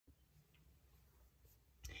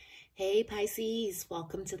Hey Pisces,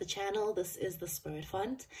 welcome to the channel. This is the Spirit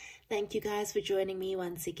Font. Thank you guys for joining me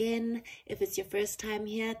once again. If it's your first time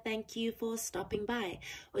here, thank you for stopping by.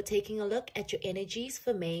 We're taking a look at your energies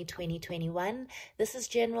for May 2021. This is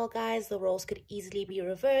general, guys. The roles could easily be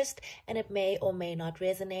reversed and it may or may not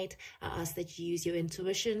resonate. I ask that you use your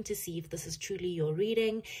intuition to see if this is truly your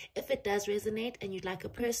reading. If it does resonate and you'd like a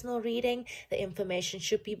personal reading, the information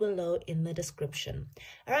should be below in the description.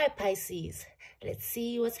 All right, Pisces. Let's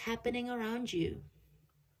see what's happening around you.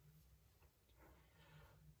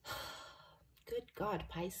 Good God,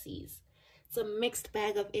 Pisces. It's a mixed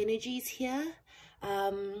bag of energies here.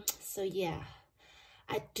 So yeah,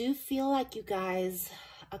 I do feel like you guys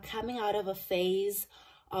are coming out of a phase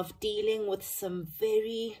of dealing with some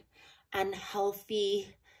very unhealthy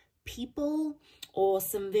people or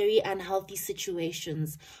some very unhealthy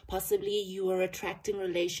situations. Possibly you are attracting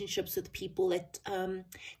relationships with people that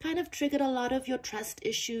kind of triggered a lot of your trust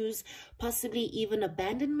issues, possibly even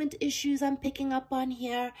abandonment issues I'm picking up on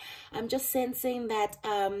here. I'm just sensing that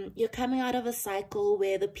you're coming out of a cycle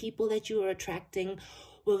where the people that you were attracting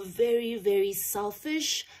were very, very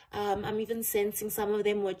selfish. I'm even sensing some of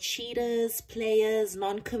them were cheaters, players,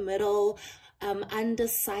 non-committal,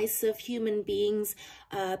 undecisive human beings,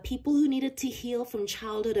 people who needed to heal from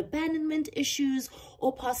childhood abandonment issues,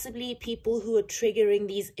 or possibly people who are triggering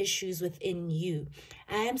these issues within you.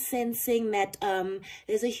 I am sensing that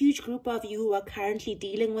there's a huge group of you who are currently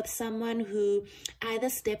dealing with someone who either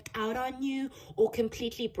stepped out on you or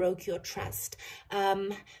completely broke your trust.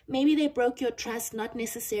 Maybe they broke your trust not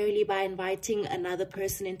necessarily by inviting another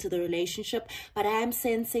person into the relationship, but I am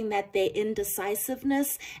sensing that their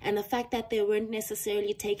indecisiveness and the fact that they weren't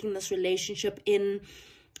necessarily taking this relationship in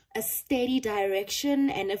a steady direction,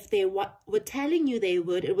 and if they were telling you they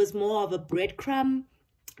would, it was more of a breadcrumb.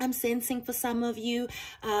 I'm sensing for some of you.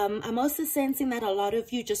 I'm also sensing that a lot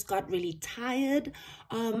of you just got really tired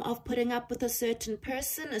of putting up with a certain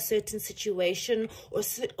person, a certain situation, or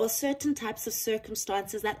certain types of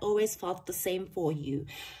circumstances that always felt the same for you.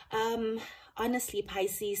 Honestly,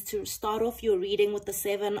 Pisces, to start off your reading with the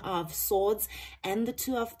 7 of Swords and the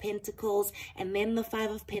 2 of Pentacles and then the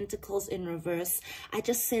 5 of Pentacles in reverse, I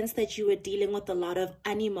just sense that you were dealing with a lot of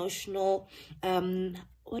unemotional,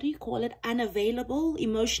 what do you call it?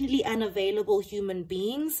 Emotionally unavailable human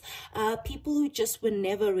beings, people who just were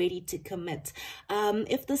never ready to commit.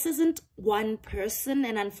 If this isn't one person,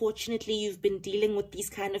 and unfortunately you've been dealing with these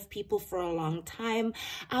kind of people for a long time,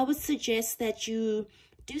 I would suggest that you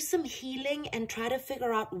do some healing and try to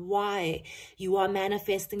figure out why you are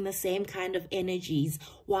manifesting the same kind of energies.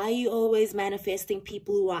 Why are you always manifesting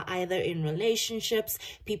people who are either in relationships,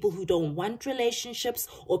 people who don't want relationships,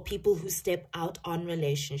 or people who step out on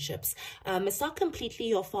relationships? It's not completely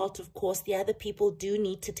your fault, of course. The other people do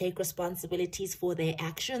need to take responsibilities for their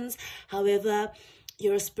actions. However,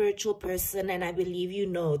 you're a spiritual person, and I believe you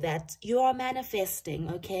know that you are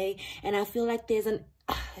manifesting, okay? And I feel like there's a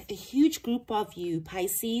huge group of you,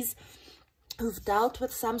 Pisces, who've dealt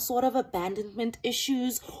with some sort of abandonment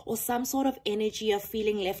issues or some sort of energy of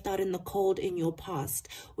feeling left out in the cold in your past,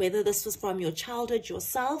 whether this was from your childhood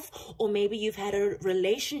yourself, or maybe you've had a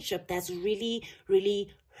relationship that's really, really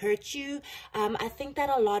hurt you. I think that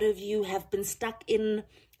a lot of you have been stuck in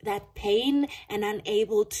that pain and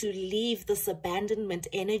unable to leave this abandonment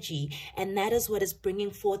energy, and that is what is bringing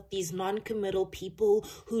forth these non-committal people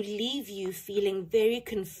who leave you feeling very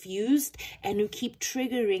confused and who keep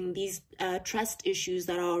triggering these trust issues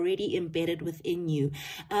that are already embedded within you.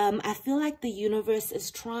 I feel like the universe is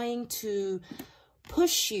trying to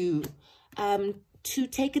push you to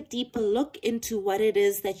take a deeper look into what it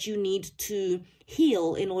is that you need to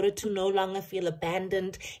heal in order to no longer feel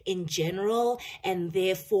abandoned in general, and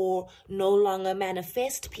therefore no longer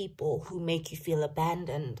manifest people who make you feel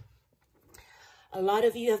abandoned. A lot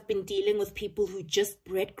of you have been dealing with people who just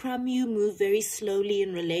breadcrumb you, move very slowly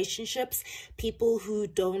in relationships, people who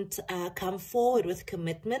don't come forward with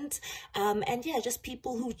commitment, and yeah, just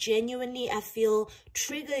people who genuinely, I feel,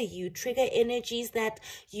 trigger you, trigger energies that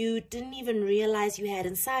you didn't even realize you had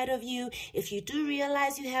inside of you. If you do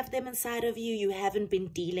realize you have them inside of you, you haven't been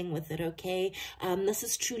dealing with it, okay? This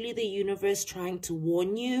is truly the universe trying to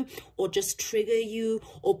warn you or just trigger you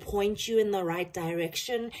or point you in the right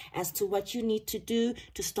direction as to what you need to do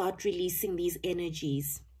to start releasing these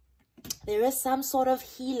energies. There is some sort of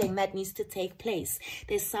healing that needs to take place.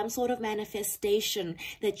 There's some sort of manifestation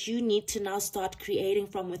that you need to now start creating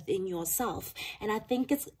from within yourself. And I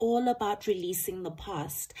think it's all about releasing the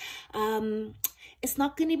past. it's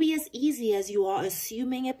not going to be as easy as you are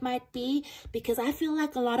assuming it might be, because I feel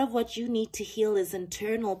like a lot of what you need to heal is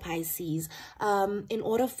internal, Pisces. In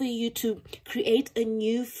order for you to create a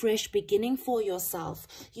new, fresh beginning for yourself,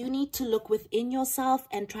 you need to look within yourself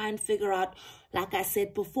and try and figure out, like I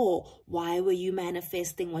said before, why were you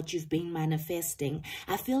manifesting what you've been manifesting?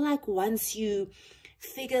 I feel like once you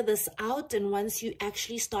figure this out and once you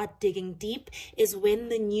actually start digging deep is when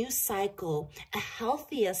the new cycle, a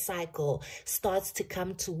healthier cycle, starts to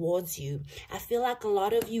come towards you. I feel like a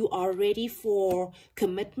lot of you are ready for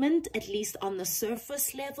commitment, at least on the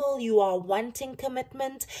surface level. You are wanting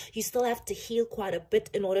commitment. You still have to heal quite a bit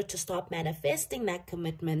in order to start manifesting that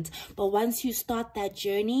commitment. But once you start that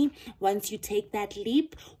journey, once you take that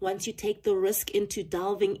leap, once you take the risk into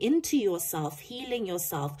delving into yourself, healing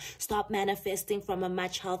yourself, start manifesting from a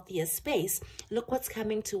much healthier space, look what's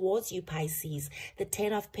coming towards you, Pisces. The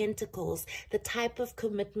 10 of Pentacles, the type of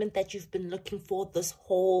commitment that you've been looking for this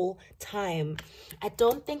whole time. I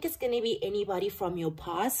don't think it's going to be anybody from your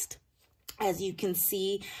past. As you can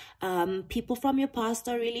see, people from your past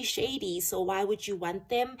are really shady. So why would you want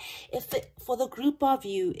them? For the group of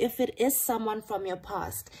you, if it is someone from your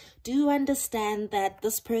past, do understand that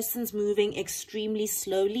this person's moving extremely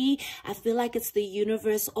slowly. I feel like it's the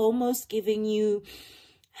universe almost giving you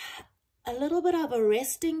a little bit of a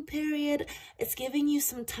resting period. It's giving you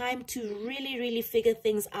some time to really figure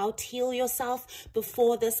things out, heal yourself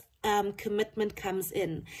before this commitment comes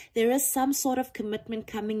in. There is some sort of commitment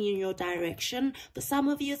coming in your direction. For some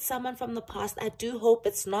of you, it's someone from the past. I do hope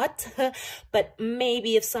it's not, but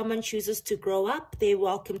maybe if someone chooses to grow up, they're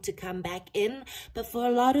welcome to come back in. But for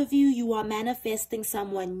a lot of you, you are manifesting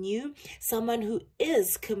someone new, someone who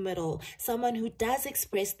is committal, someone who does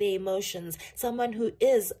express their emotions, someone who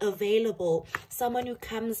is available, someone who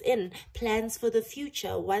comes in, plans for the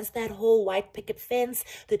future, wants that whole white picket fence,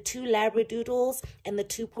 the 2 Labradoodles, and the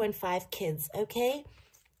 2.5 kids, okay?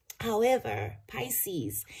 However,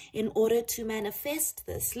 Pisces, in order to manifest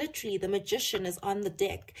this, literally the magician is on the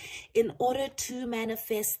deck. In order to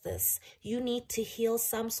manifest this, you need to heal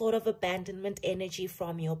some sort of abandonment energy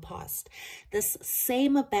from your past. This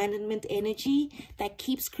same abandonment energy that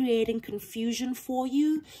keeps creating confusion for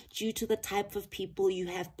you due to the type of people you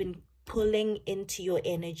have been pulling into your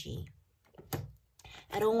energy.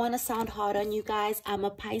 I don't want to sound hard on you guys. I'm a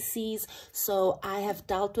Pisces, so I have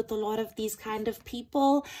dealt with a lot of these kind of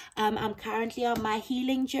people. I'm currently on my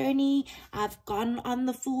healing journey. I've gone on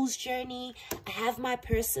the Fool's journey. I have my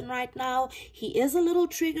person right now. He is a little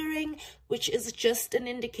triggering, which is just an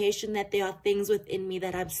indication that there are things within me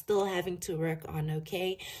that I'm still having to work on,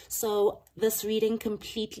 okay? So this reading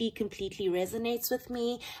completely resonates with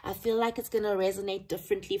me. I feel like it's going to resonate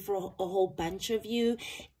differently for a whole bunch of you.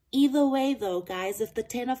 Either way though, guys, if the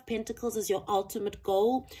 10 of Pentacles is your ultimate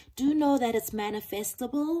goal, do know that it's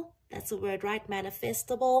manifestable. That's a word, right?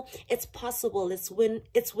 Manifestable. It's possible. It's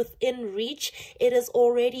within reach. It is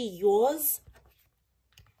already yours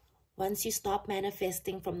once you stop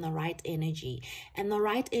manifesting from the right energy. And the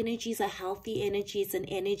right energy is a healthy energy. It's an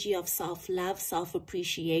energy of self-love,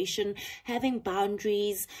 self-appreciation, having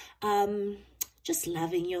boundaries, just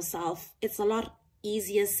loving yourself. It's a lot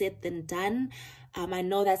easier said than done. I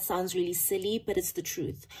know that sounds really silly, but it's the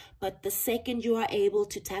truth. But the second you are able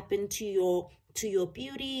to tap into your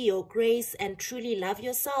beauty, your grace, and truly love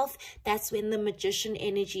yourself, that's when the magician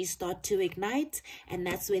energies start to ignite, and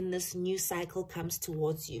that's when this new cycle comes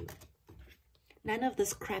towards you. None of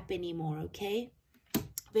this crap anymore, okay?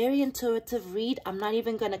 Very intuitive read. I'm not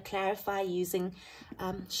even going to clarify using,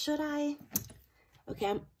 should I?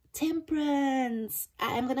 Okay, Temperance.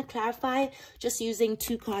 I am going to clarify just using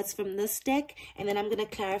 2 cards from this deck, and then I'm going to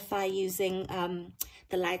clarify using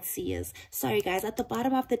the Light Seers. Sorry guys, at the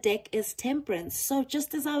bottom of the deck is Temperance. So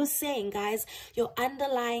just as I was saying, guys, your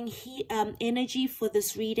underlying energy for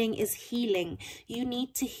this reading is healing. You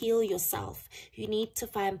need to heal yourself. You need to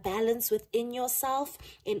find balance within yourself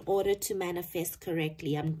in order to manifest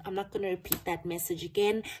correctly. I'm not going to repeat that message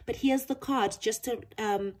again, but here's the cards just to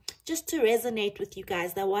resonate with you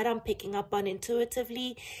guys. That what I'm picking up on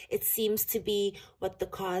intuitively, it seems to be what the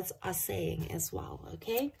cards are saying as well,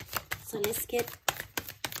 okay? So let's get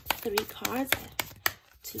 3 cards.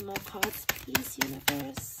 2 more cards, please,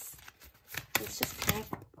 universe. Let's just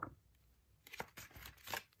clarify.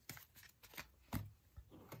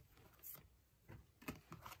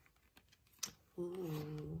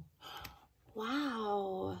 Ooh.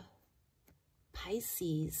 Wow.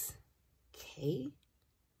 Pisces. Okay.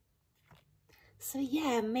 So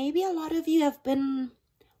yeah, maybe a lot of you have been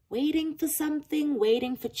waiting for something,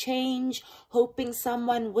 waiting for change, hoping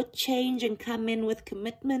someone would change and come in with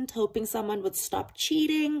commitment, hoping someone would stop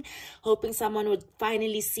cheating, hoping someone would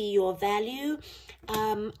finally see your value.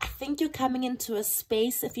 I think you're coming into a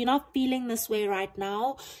space, if you're not feeling this way right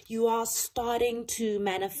now, you are starting to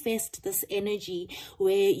manifest this energy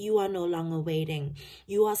where you are no longer waiting.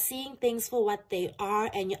 You are seeing things for what they are,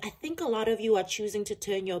 and I think a lot of you are choosing to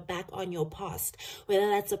turn your back on your past, whether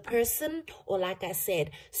that's a person or, like I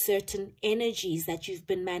said, certain energies that you've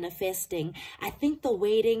been manifesting. I think the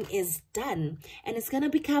waiting is done, and it's going to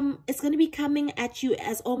be coming at you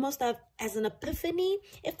as almost as an epiphany,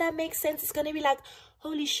 if that makes sense. It's going to be like,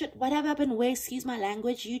 holy shit, what have I been waiting, excuse my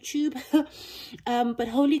language, YouTube, but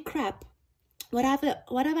holy crap, what have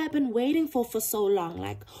I been waiting for so long?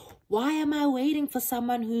 Like, why am I waiting for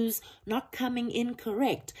someone who's not coming in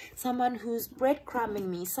correct? Someone who's breadcrumbing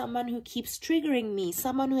me, someone who keeps triggering me,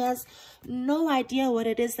 someone who has no idea what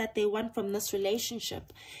it is that they want from this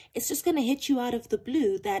relationship. It's just going to hit you out of the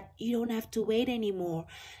blue that you don't have to wait anymore.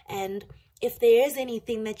 And if there is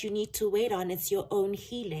anything that you need to wait on, it's your own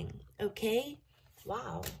healing, okay?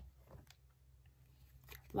 Wow.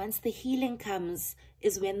 Once the healing comes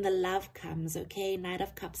is when the love comes, okay? Knight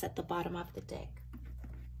of Cups at the bottom of the deck.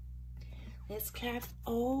 Let's clarify.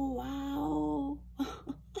 Oh, wow.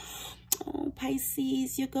 Oh,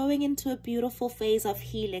 Pisces, you're going into a beautiful phase of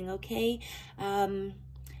healing, okay?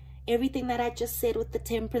 Everything that I just said with the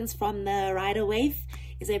Temperance from the Rider-Waite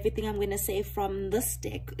is everything I'm going to say from this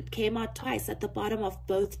deck. It came out twice at the bottom of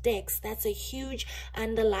both decks. That's a huge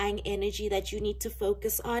underlying energy that you need to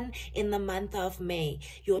focus on in the month of May.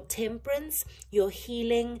 Your temperance, your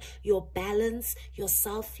healing, your balance, your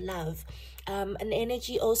self-love. An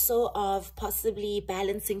energy also of possibly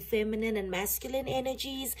balancing feminine and masculine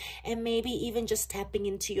energies, and maybe even just tapping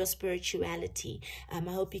into your spirituality. I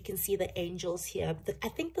hope you can see the angels here. I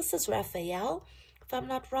think this is Raphael, if I'm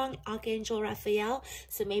not wrong, Archangel Raphael.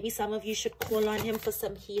 So maybe some of you should call on him for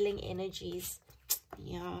some healing energies.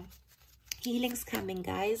 Yeah, healing's coming,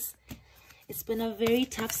 guys. It's been a very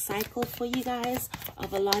tough cycle for you guys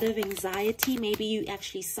of a lot of anxiety. Maybe you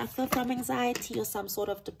actually suffer from anxiety or some sort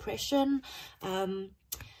of depression.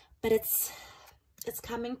 But it's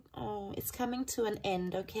coming. Oh, it's coming to an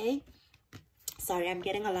end, okay? Sorry, I'm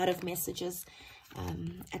getting a lot of messages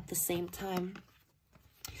at the same time.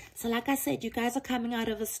 So like I said, you guys are coming out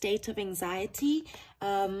of a state of anxiety,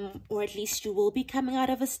 or at least you will be coming out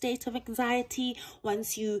of a state of anxiety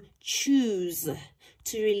once you choose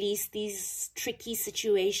to release these tricky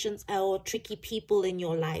situations or tricky people in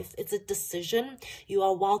your life. It's a decision. You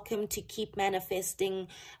are welcome to keep manifesting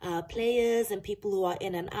players and people who are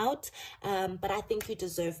in and out, but I think you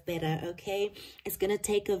deserve better, okay? It's going to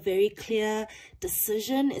take a very clear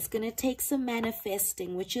decision. It's going to take some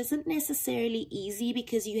manifesting, which isn't necessarily easy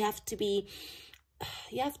because you have to be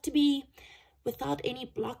without any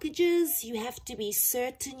blockages. You have to be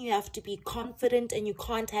certain, you have to be confident, and you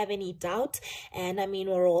can't have any doubt. And I mean,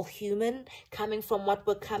 we're all human. Coming from what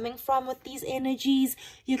we're coming from with these energies,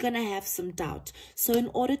 you're going to have some doubt. So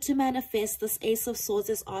in order to manifest, this Ace of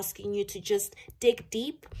Swords is asking you to just dig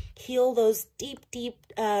deep, heal those deep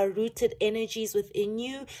rooted energies within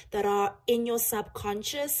you that are in your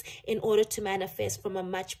subconscious in order to manifest from a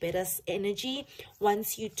much better energy.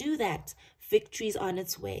 Once you do that, victory's on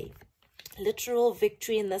its way. Literal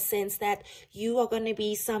victory in the sense that you are going to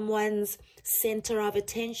be someone's center of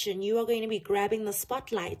attention. You are going to be grabbing the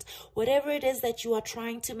spotlight. Whatever it is that you are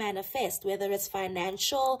trying to manifest, whether it's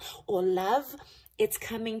financial or love, it's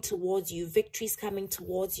coming towards you. Victory's coming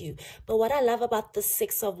towards you. But what I love about the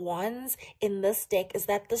Six of Wands in this deck is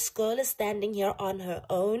that this girl is standing here on her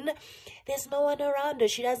own. There's no one around her.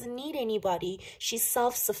 She doesn't need anybody. She's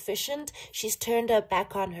self-sufficient. She's turned her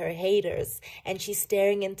back on her haters, and she's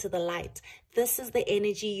staring into the light. This is the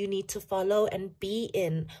energy you need to follow and be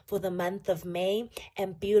in for the month of May,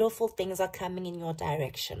 and beautiful things are coming in your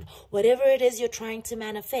direction. Whatever it is you're trying to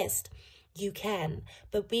manifest, you can.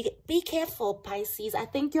 But be careful, Pisces. I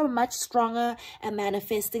think you're much stronger at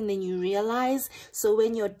manifesting than you realize. So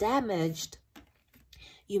when you're damaged,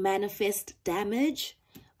 you manifest damage.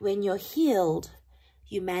 When you're healed,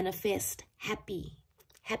 you manifest happy,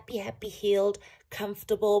 healed,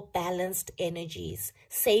 comfortable, balanced energies.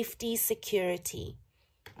 Safety, security.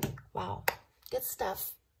 Wow, good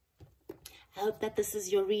stuff. I hope that this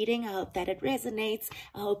is your reading. I hope that it resonates.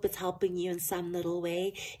 I hope it's helping you in some little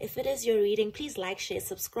way. If it is your reading, please like, share,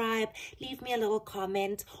 subscribe, leave me a little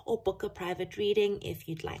comment, or book a private reading if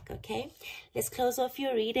you'd like, okay? Let's close off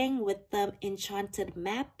your reading with the Enchanted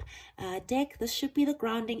Map deck. This should be the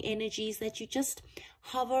grounding energies that you just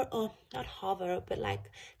hover, or not hover, but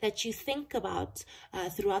like that you think about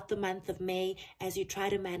throughout the month of May as you try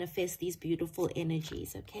to manifest these beautiful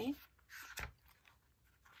energies, okay?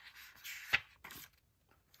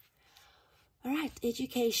 All right,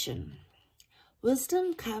 education.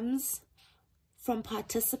 Wisdom comes from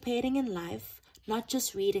participating in life, not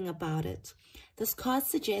just reading about it. This card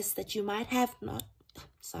suggests that you might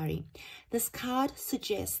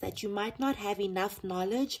not have enough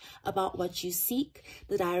knowledge about what you seek,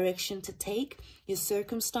 the direction to take, your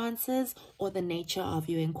circumstances, or the nature of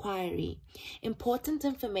your inquiry. Important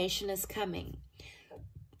information is coming.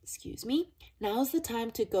 Excuse me. Now's the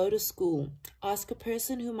time to go to school. Ask a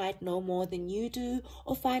person who might know more than you do,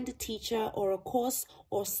 or find a teacher or a course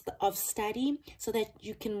of study so that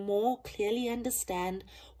you can more clearly understand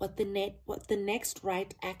what the next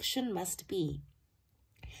right action must be.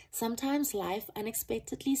 Sometimes life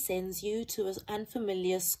unexpectedly sends you to an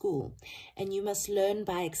unfamiliar school, and you must learn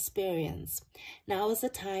by experience. Now is the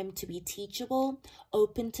time to be teachable,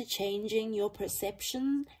 open to changing your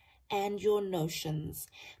perception and your notions.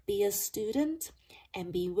 Be a student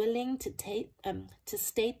and be willing to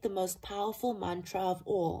state the most powerful mantra of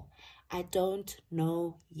all: I don't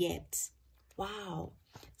know yet. Wow.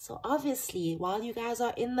 So obviously, while you guys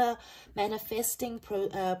are in the manifesting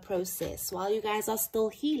process, while you guys are still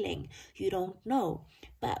healing, you don't know.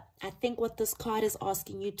 But I think what this card is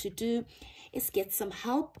asking you to do is get some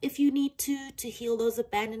help if you need to heal those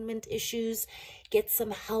abandonment issues. Get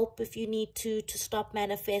some help if you need to stop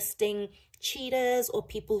manifesting cheaters or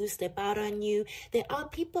people who step out on you. There are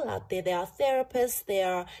people out there. There are therapists,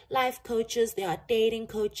 there are life coaches, there are dating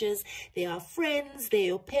coaches, there are friends, there are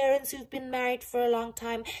your parents who've been married for a long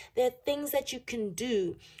time. There are things that you can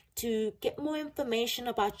do to get more information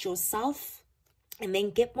about yourself, and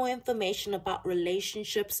then get more information about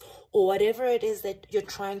relationships or whatever it is that you're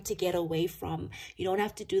trying to get away from. You don't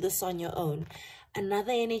have to do this on your own.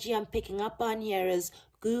 Another energy I'm picking up on here is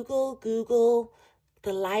Google,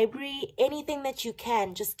 the library, anything that you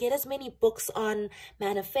can. Just get as many books on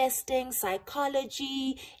manifesting,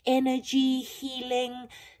 psychology, energy, healing,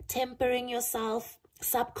 tempering yourself,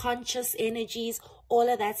 subconscious energies, all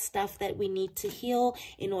of that stuff that we need to heal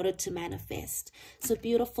in order to manifest. So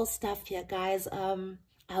beautiful stuff here, guys.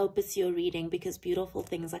 I hope it's your reading, because beautiful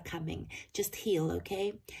things are coming. Just heal,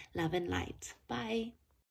 okay? Love and light. Bye.